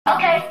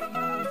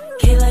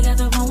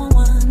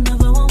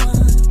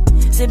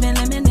Sipping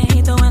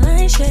lemonade, throwing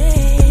light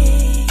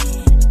shade.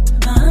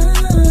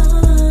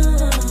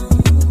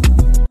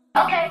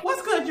 Okay,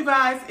 what's good, you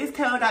guys? It's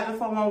Taylor Got the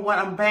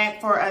 411. I'm back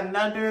for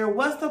another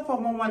What's the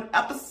 411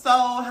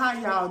 episode. How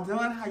y'all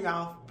doing? How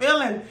y'all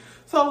feeling?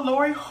 So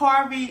Lori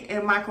Harvey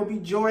and Michael B.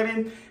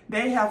 Jordan,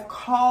 they have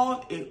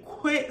called it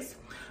quits.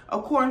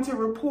 According to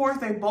reports,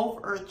 they both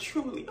are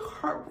truly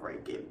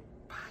heartbroken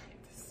by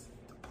this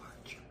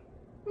departure.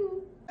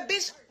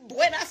 Bitch,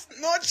 buenas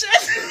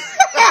noches.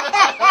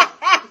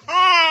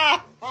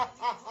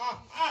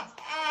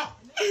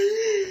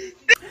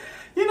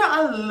 You know,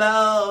 I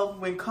love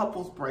when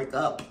couples break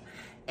up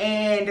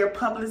and their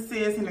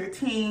publicists and their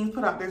teams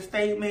put out their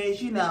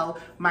statements. You know,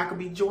 Michael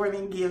B.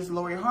 Jordan gives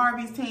Lori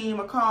Harvey's team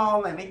a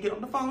call and they get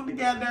on the phone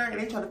together and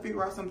they try to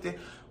figure out something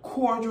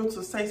cordial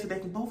to say so they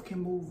both can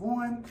move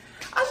on.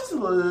 I just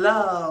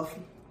love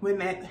when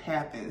that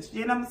happens.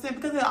 You know what I'm saying?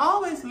 Because it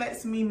always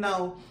lets me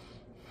know,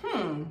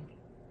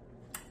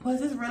 was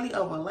this really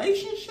a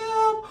relationship?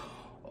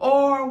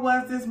 Or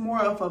was this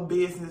more of a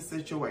business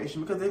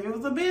situation? Because if it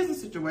was a business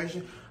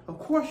situation, of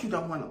course you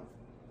don't want to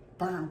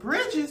burn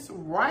bridges,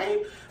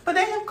 right? But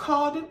they have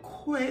called it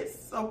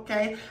quits,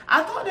 okay?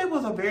 I thought they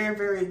was a very,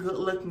 very good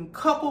looking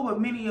couple,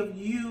 but many of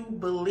you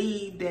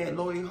believe that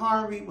Lori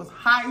Harvey was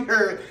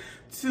hired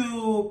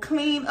to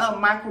clean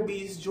up Michael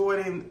B.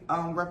 Jordan's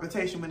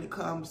reputation when it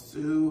comes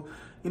to,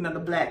 you know,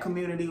 the black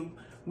community.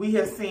 We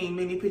have seen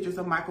many pictures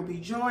of Michael B.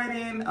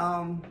 Jordan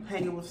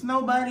hanging with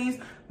snow bunnies.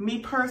 Me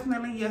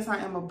personally, yes, I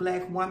am a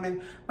black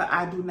woman, but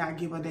I do not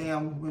give a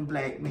damn when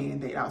black men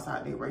date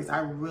outside their race. I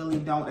really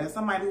don't. As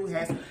somebody who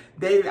has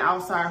dated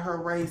outside her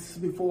race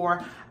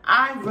before,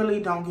 I really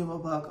don't give a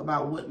fuck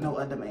about what no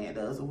other man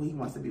does or who he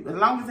wants to be. But as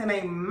long as it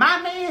ain't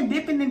my man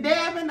dipping and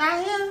dabbing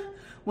out here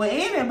with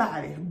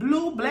anybody,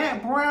 blue,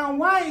 black, brown,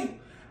 white,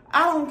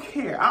 I don't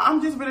care.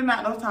 I'm just really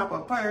not those type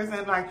of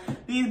person. Like,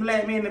 these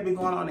black men that be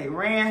going on their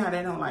rant, how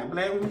they don't like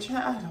black women,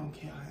 child, I don't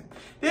care.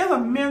 There's a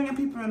million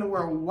people in the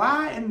world.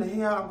 Why in the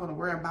hell I'm going to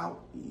worry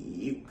about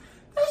you?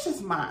 That's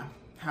just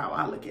how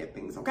I look at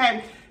things,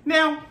 okay?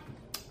 Now,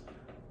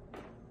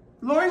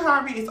 Lori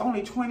Harvey is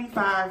only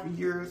 25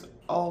 years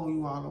old,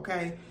 you all,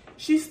 okay?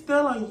 She's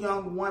still a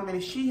young woman.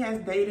 She has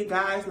dated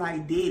guys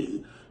like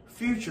Diddy,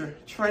 Future,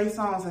 Trey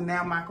Songz, and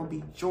now Michael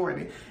B.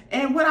 Jordan.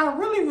 And what I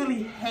really,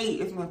 really hate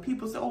is when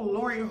people say, oh,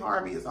 Lori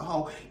Harvey is a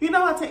hoe. You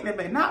know, I take that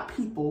back. Not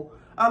people,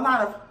 a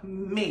lot of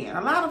men.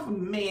 A lot of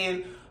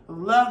men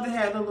love to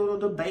have the little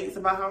debates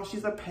about how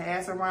she's a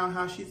pass around,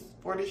 how she's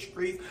for the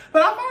streets.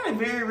 But I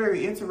find it very,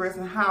 very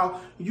interesting how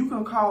you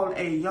can call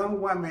a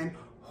young woman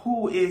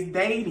who is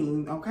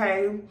dating,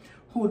 okay,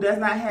 who does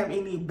not have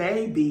any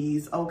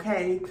babies,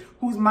 okay,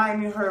 who's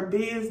minding her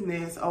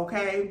business,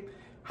 okay.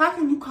 How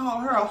can you call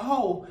her a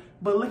hoe,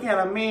 but look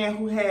at a man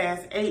who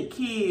has 8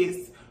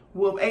 kids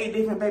with 8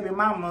 different baby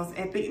mamas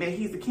and think that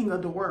he's the king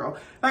of the world?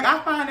 Like,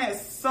 I find that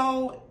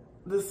so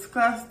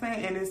disgusting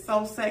and it's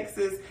so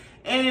sexist.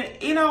 And,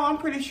 you know, I'm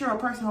pretty sure a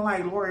person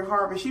like Lori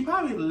Harvey, she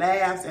probably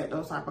laughs at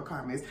those type of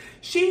comments.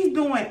 She's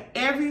doing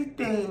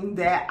everything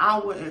that I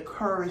would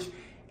encourage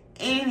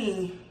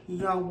any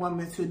young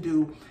woman to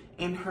do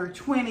in her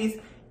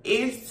 20s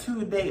is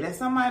to date. As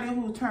somebody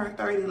who turned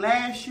 30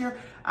 last year,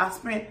 I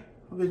spent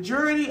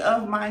majority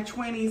of my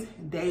 20s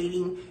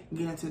dating,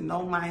 getting to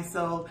know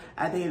myself.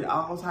 I dated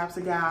all types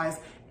of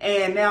guys,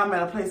 and now I'm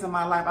at a place in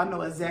my life I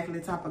know exactly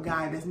the type of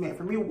guy that's meant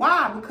for me.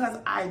 Why? Because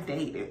I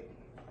dated.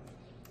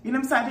 You know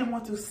what I'm saying? I didn't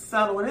want to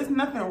settle. And there's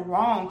nothing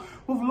wrong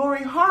with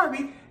Lori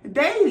Harvey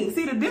dating.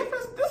 See the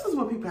difference? This is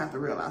what people have to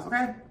realize,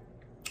 okay?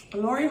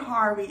 Lori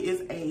Harvey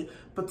is a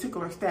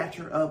particular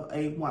stature of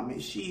a woman.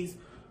 She's,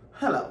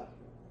 hello,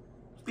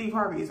 Steve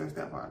Harvey is her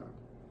stepfather.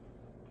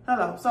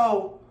 Hello.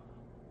 So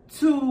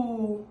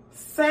to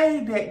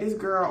say that this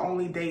girl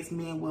only dates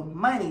men with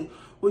money,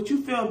 would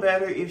you feel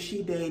better if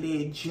she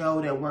dated Joe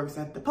that works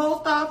at the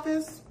post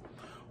office?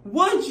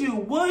 Would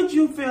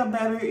you feel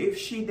better if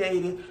she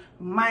dated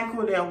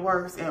Michael that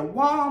works at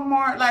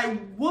Walmart? Like,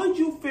 would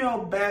you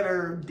feel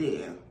better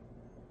there?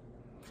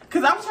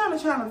 Because I'm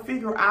trying to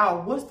figure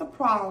out what's the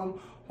problem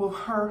with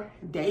her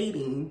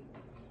dating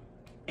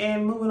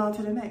and moving on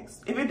to the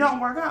next. If it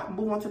don't work out,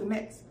 move on to the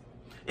next.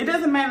 It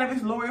doesn't matter if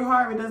it's Lori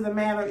Harvey. It doesn't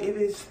matter if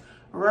it's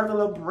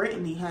regular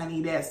Brittany,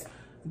 honey, that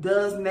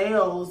does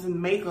nails and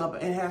makeup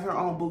and has her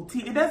own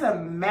boutique. It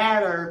doesn't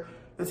matter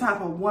the type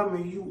of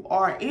woman you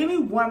are. Any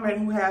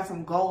woman who has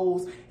some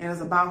goals and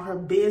is about her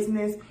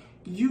business,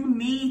 you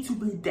need to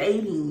be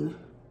dating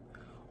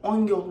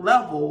on your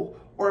level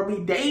or be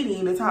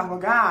dating the type of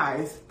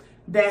guys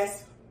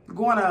that's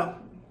gonna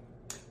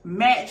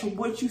match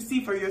what you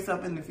see for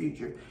yourself in the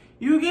future.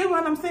 You get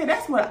what I'm saying?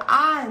 That's what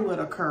I would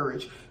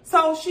encourage.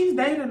 So she's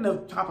dating the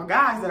type of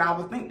guys that I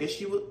would think that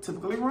she would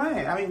typically run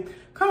at. I mean,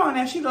 come on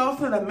now, she goes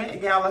to the Met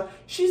Gala.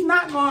 She's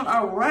not going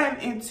to run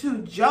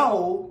into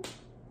Joe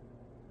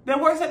that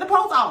works at the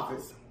post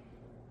office.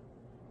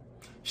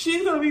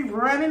 She's going to be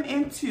running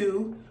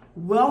into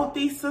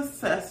wealthy,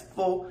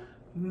 successful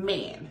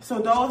men.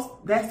 So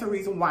that's the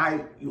reason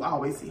why you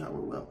always see her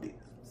with wealthy,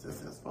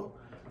 successful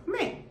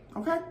men.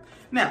 Okay?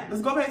 Now,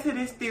 let's go back to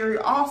this theory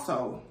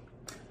also.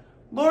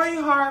 Lori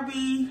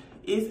Harvey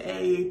is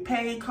a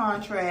paid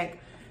contract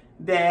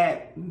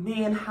that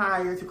men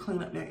hire to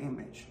clean up their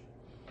image.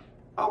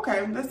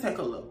 Okay, let's take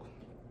a look.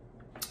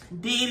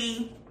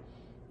 Diddy,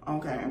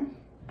 okay.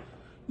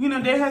 You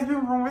know, there has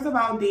been rumors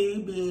about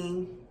Diddy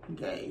being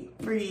gay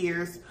for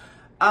years.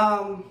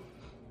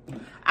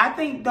 I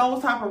think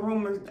those type of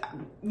rumors,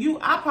 you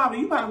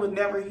probably would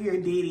never hear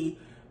Diddy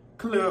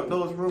clear up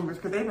those rumors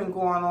because they've been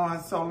going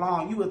on so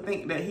long. You would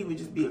think that he would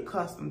just be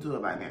accustomed to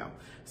it by now.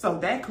 So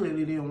that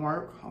clearly didn't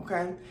work,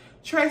 okay?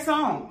 Trey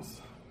Songz.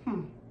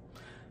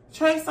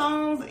 Trey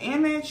Songz'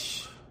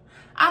 image,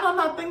 I don't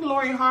know. I think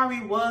Lori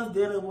Harvey was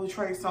dealing with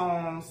Trey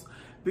Songz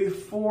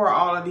before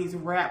all of these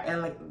rape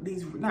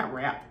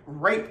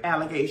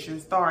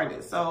allegations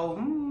started. So,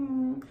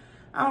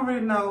 I don't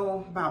really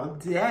know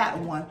about that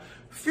one.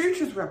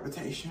 Future's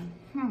reputation.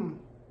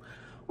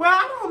 Well,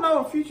 I don't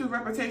know if Future's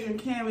reputation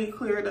can be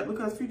cleared up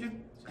because Future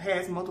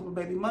has multiple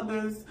baby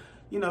mothers.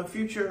 You know,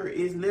 Future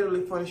is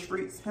literally for the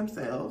streets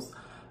himself.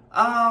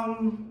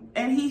 And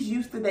he's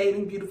used to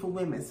dating beautiful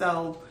women.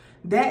 So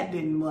that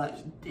didn't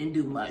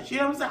do much. You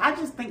know what I'm saying? I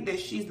just think that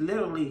she's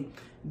literally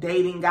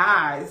dating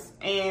guys.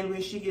 And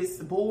when she gets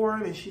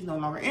bored and she's no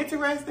longer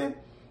interested,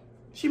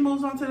 she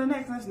moves on to the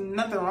next. There's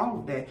nothing wrong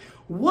with that.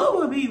 What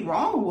would be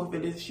wrong with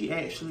it is she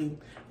actually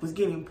was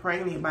getting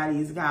pregnant by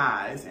these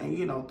guys and,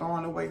 you know,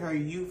 throwing away her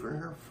youth or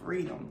her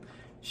freedom.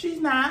 She's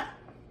not.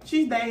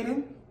 She's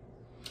dating.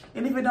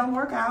 And if it don't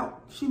work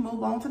out, she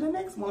move on to the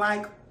next one.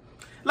 Like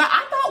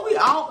I thought we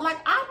all,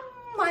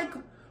 I'm like,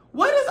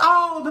 what is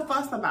all the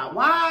fuss about?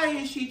 Why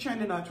is she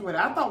trending on Twitter?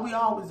 I thought we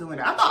all was doing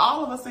it. I thought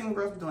all of us single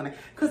girls were doing it.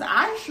 Because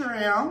I sure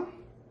am.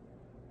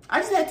 I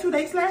just had 2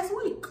 dates last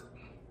week.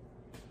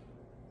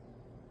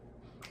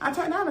 I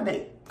turned down a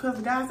date because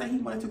the guy said he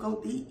wanted to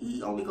go eat.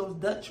 He only goes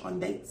Dutch on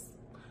dates.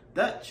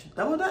 Dutch?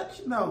 Double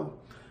Dutch? No,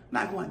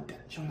 not going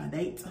Dutch on a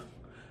date. If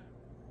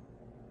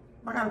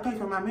I gotta pay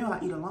for my meal, I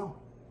eat alone.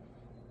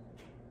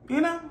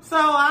 You know? So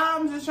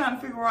I'm just trying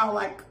to figure out,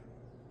 like,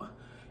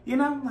 you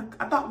know, like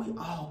I thought we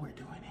all were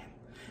doing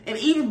it. And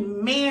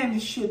even men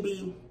should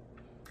be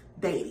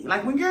dating.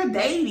 Like when you're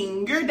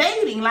dating, you're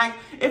dating. Like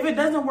if it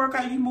doesn't work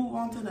out, you move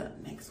on to the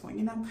next one,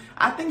 you know?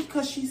 I think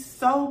because she's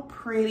so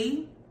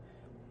pretty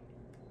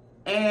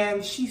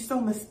and she's so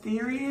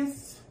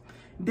mysterious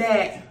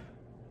that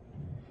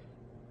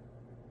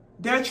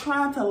they're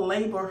trying to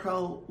label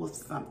her with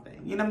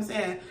something. You know what I'm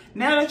saying?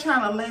 Now they're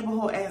trying to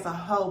label her as a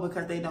hoe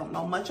because they don't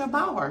know much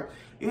about her.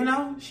 You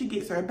know, she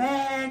gets her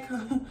bag.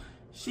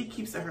 She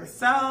keeps it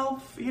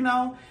herself. You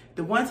know,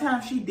 the one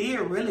time she did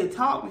really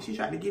talk when she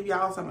tried to give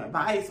y'all some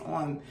advice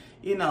on,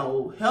 you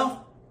know, health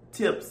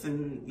tips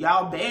and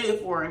y'all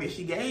begged for it and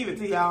she gave it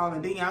to y'all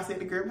and then y'all said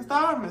the girl was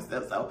starving and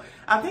stuff. So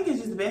I think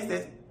it's just best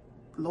that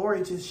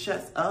Lori just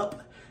shuts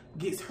up,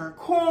 gets her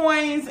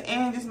coins,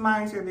 and just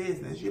minds her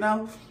business, you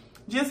know?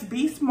 Just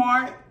be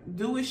smart,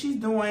 do what she's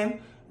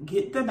doing,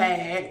 get the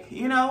bag,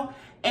 you know?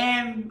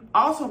 And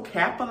also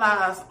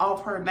capitalize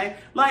off her name.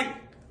 Like,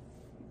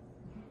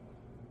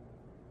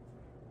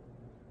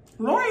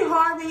 Lori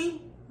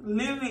Harvey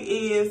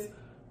literally is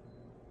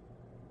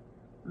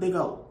the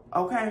GOAT,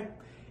 okay?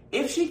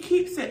 If she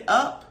keeps it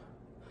up,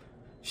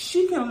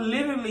 she can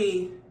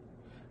literally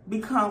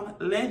become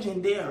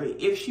legendary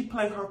if she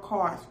play her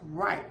cards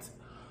right.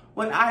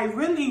 What I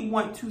really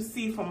want to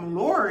see from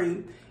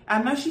Lori,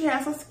 I know she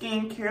has a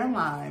skincare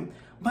line,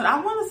 but I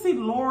want to see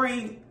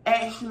Lori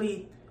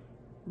actually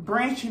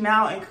branching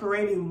out and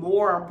creating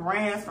more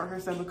brands for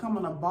herself,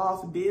 becoming a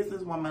boss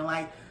businesswoman.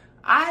 Like,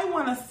 I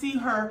want to see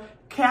her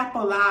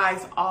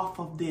capitalize off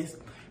of this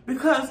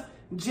because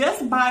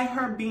just by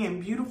her being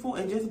beautiful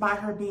and just by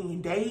her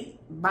being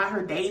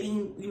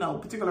dating, you know,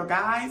 particular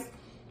guys,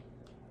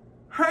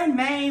 her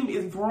name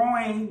is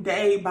growing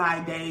day by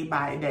day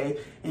by day.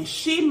 And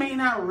she may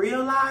not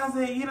realize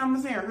it, you know what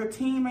I'm saying? Her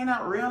team may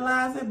not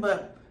realize it,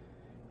 but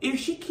if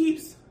she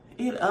keeps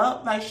it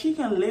up, like she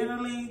can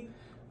literally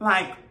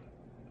like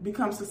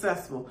become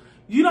successful.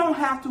 You don't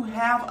have to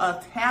have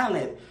a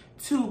talent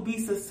to be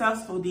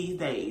successful these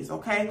days,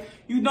 okay?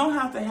 You don't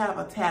have to have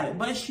a talent,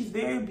 but she's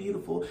very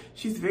beautiful.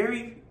 She's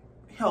very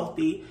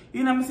healthy.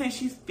 You know what I'm saying?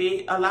 She's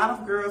fit. A lot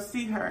of girls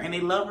see her and they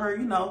love her,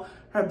 you know,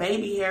 her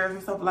baby hairs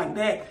and stuff like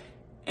that.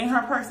 And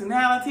her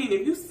personality,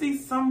 if you see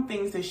some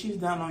things that she's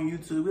done on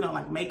YouTube, you know,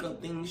 like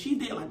makeup things. She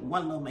did like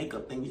one little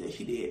makeup thing that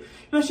she did. You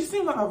know, she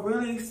seems like a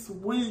really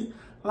sweet,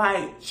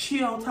 like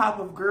chill type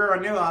of girl.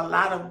 And there are a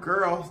lot of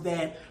girls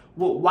that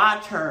would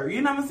watch her.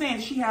 You know what I'm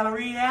saying? She had a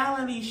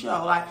reality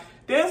show. Like,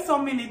 there's so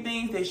many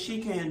things that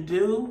she can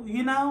do,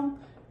 you know,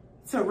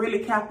 to really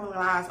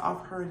capitalize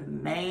off her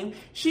name.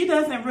 She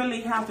doesn't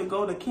really have to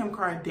go the Kim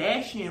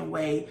Kardashian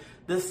way,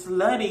 the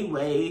slutty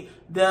way,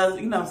 the,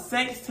 you know,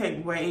 sex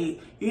tech way,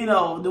 you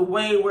know, the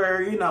way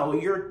where, you know,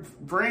 your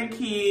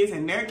grandkids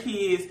and their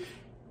kids,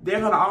 they're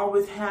going to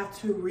always have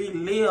to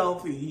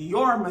relive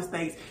your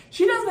mistakes.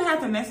 She doesn't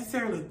have to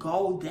necessarily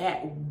go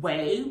that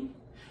way,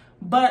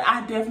 but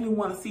I definitely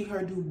want to see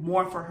her do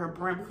more for her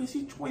brand because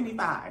she's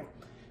 25.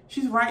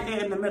 She's right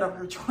there in the middle of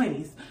her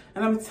 20s.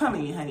 And I'm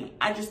telling you, honey,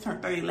 I just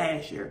turned 30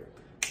 last year.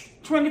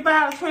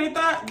 25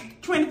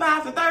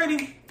 to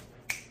 30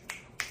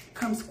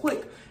 comes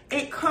quick.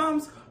 It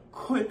comes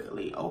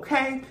quickly,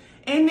 okay?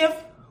 And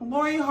if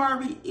Lori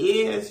Harvey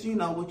is, you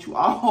know, what you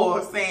all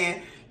are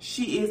saying,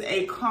 she is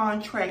a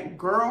contract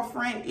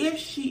girlfriend. If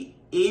she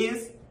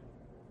is,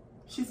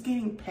 she's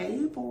getting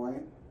paid for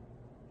it.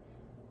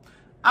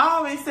 I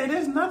always say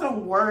there's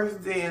nothing worse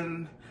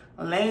than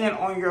laying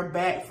on your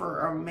back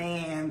for a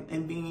man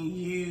and being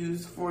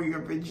used for your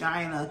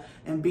vagina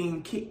and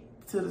being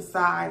kicked to the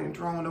side and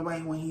thrown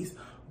away when he's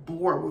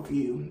bored with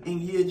you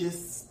and you're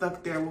just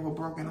stuck there with a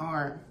broken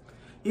heart.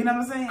 You know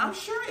what I'm saying? I'm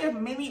sure if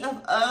many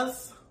of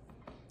us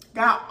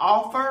got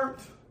offered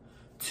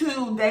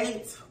to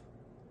date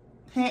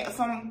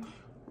handsome,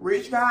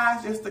 rich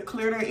guys just to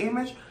clear their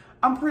image,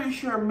 I'm pretty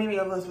sure many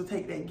of us would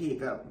take that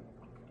gig up.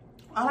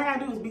 All I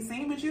gotta do is be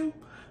seen with you,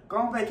 go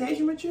on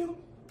vacation with you,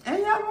 and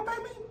y'all gonna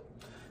pay me.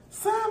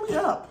 Sign me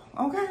up,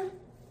 okay?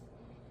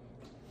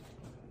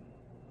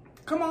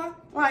 Come on,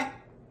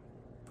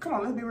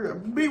 let's be real.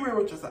 Be real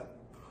with yourself.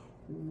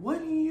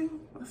 Wouldn't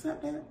you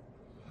accept that?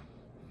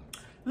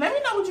 Let me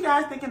know what you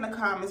guys think in the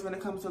comments when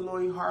it comes to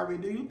Lori Harvey.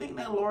 Do you think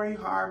that Lori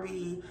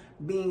Harvey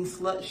being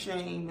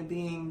slut-shamed and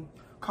being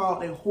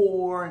called a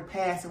whore and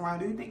passed around,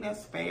 do you think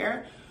that's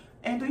fair?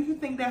 And do you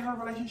think that her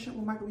relationship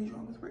with Michael B.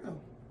 Jordan was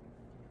real?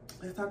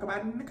 Let's talk about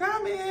it in the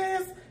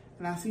comments.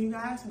 And I'll see you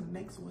guys in the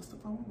next What's the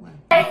Phone Way.